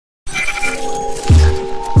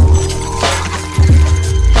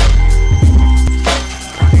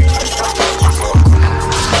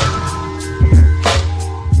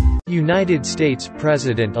United States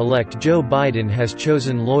President-elect Joe Biden has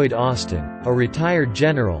chosen Lloyd Austin, a retired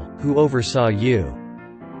general, who oversaw U.S.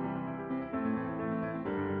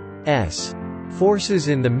 forces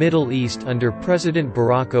in the Middle East under President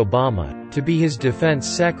Barack Obama, to be his defense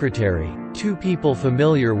secretary, two people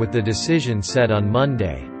familiar with the decision said on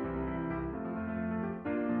Monday.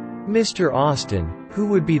 Mr. Austin, who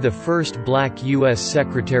would be the first black U.S.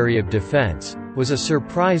 Secretary of Defense, was a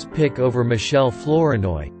surprise pick over Michelle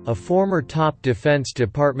Flournoy, a former top Defense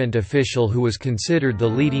Department official who was considered the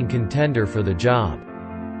leading contender for the job.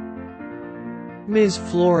 Ms.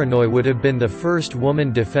 Flournoy would have been the first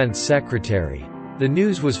woman defense secretary. The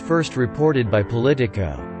news was first reported by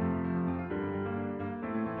Politico.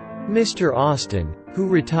 Mr. Austin, who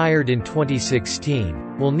retired in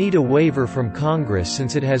 2016, will need a waiver from Congress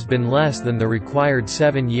since it has been less than the required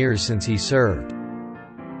 7 years since he served.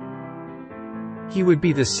 He would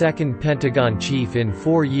be the second Pentagon chief in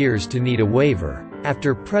 4 years to need a waiver,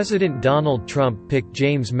 after President Donald Trump picked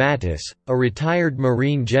James Mattis, a retired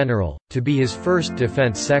Marine general, to be his first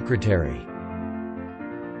defense secretary.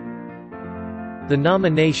 The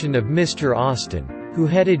nomination of Mr. Austin, who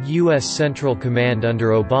headed U.S. Central Command under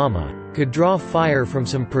Obama, could draw fire from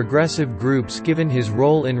some progressive groups given his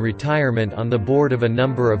role in retirement on the board of a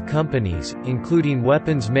number of companies, including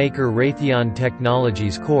weapons maker Raytheon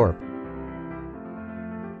Technologies Corp.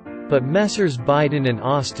 But Messrs. Biden and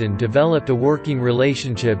Austin developed a working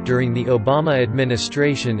relationship during the Obama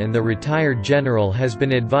administration, and the retired general has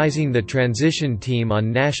been advising the transition team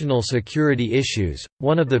on national security issues.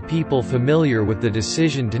 One of the people familiar with the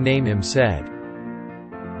decision to name him said,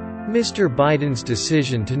 "Mr. Biden's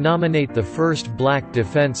decision to nominate the first black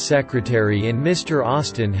defense secretary in Mr.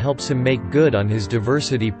 Austin helps him make good on his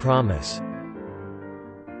diversity promise.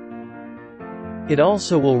 It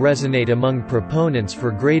also will resonate among proponents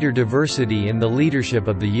for greater diversity in the leadership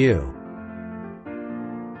of the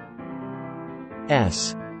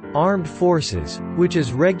U.S. Armed Forces, which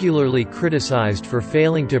is regularly criticized for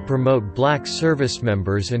failing to promote black service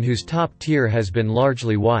members and whose top tier has been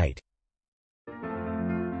largely white.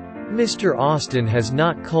 Mr. Austin has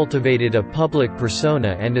not cultivated a public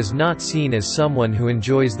persona and is not seen as someone who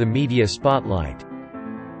enjoys the media spotlight.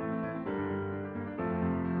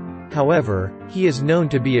 However, he is known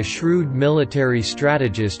to be a shrewd military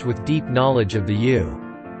strategist with deep knowledge of the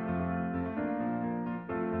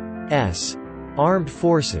U.S. Armed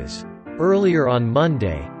Forces. Earlier on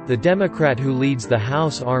Monday, the Democrat who leads the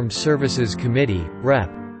House Armed Services Committee, Rep.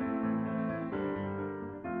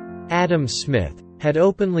 Adam Smith, had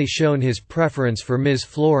openly shown his preference for Ms.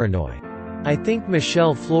 Flournoy. "I think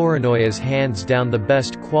Michelle Flournoy is hands down the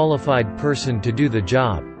best qualified person to do the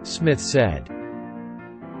job," Smith said.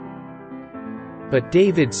 But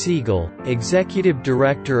David Siegel, executive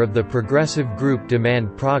director of the progressive group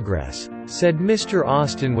Demand Progress, said Mr.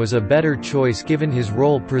 Austin was a better choice given his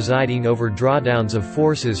role presiding over drawdowns of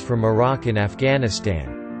forces from Iraq and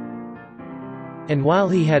Afghanistan. And while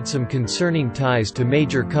he had some concerning ties to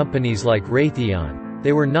major companies like Raytheon,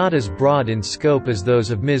 they were not as broad in scope as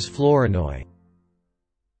those of Ms. Flournoy.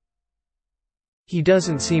 "He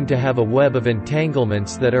doesn't seem to have a web of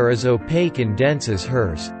entanglements that are as opaque and dense as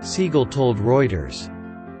hers," Siegel told Reuters.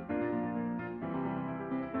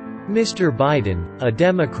 Mr. Biden, a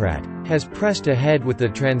Democrat, has pressed ahead with the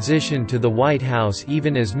transition to the White House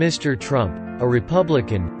even as Mr. Trump, a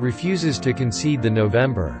Republican, refuses to concede the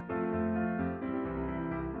November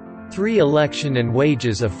 3 election and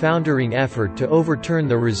wages a foundering effort to overturn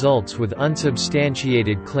the results with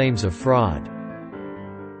unsubstantiated claims of fraud.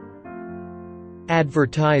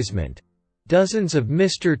 Advertisement. Dozens of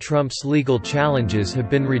Mr. Trump's legal challenges have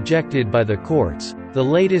been rejected by the courts, the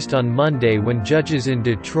latest on Monday when judges in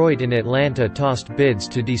Detroit and Atlanta tossed bids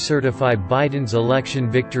to decertify Biden's election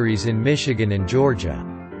victories in Michigan and Georgia.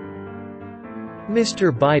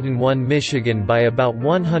 Mr. Biden won Michigan by about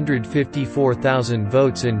 154,000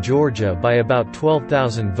 votes and Georgia by about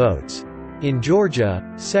 12,000 votes. In Georgia,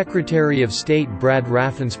 Secretary of State Brad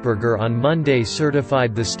Raffensperger on Monday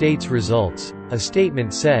certified the state's results, a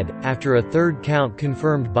statement said, after a third count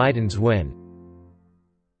confirmed Biden's win.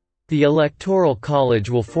 The Electoral College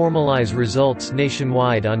will formalize results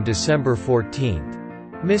nationwide on December 14.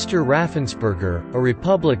 Mr. Raffensperger, a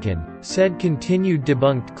Republican, said continued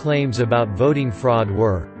debunked claims about voting fraud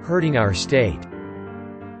were hurting our state.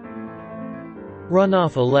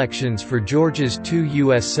 Runoff elections for Georgia's 2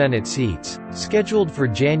 U.S. Senate seats, scheduled for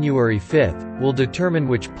January 5, will determine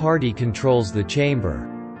which party controls the chamber.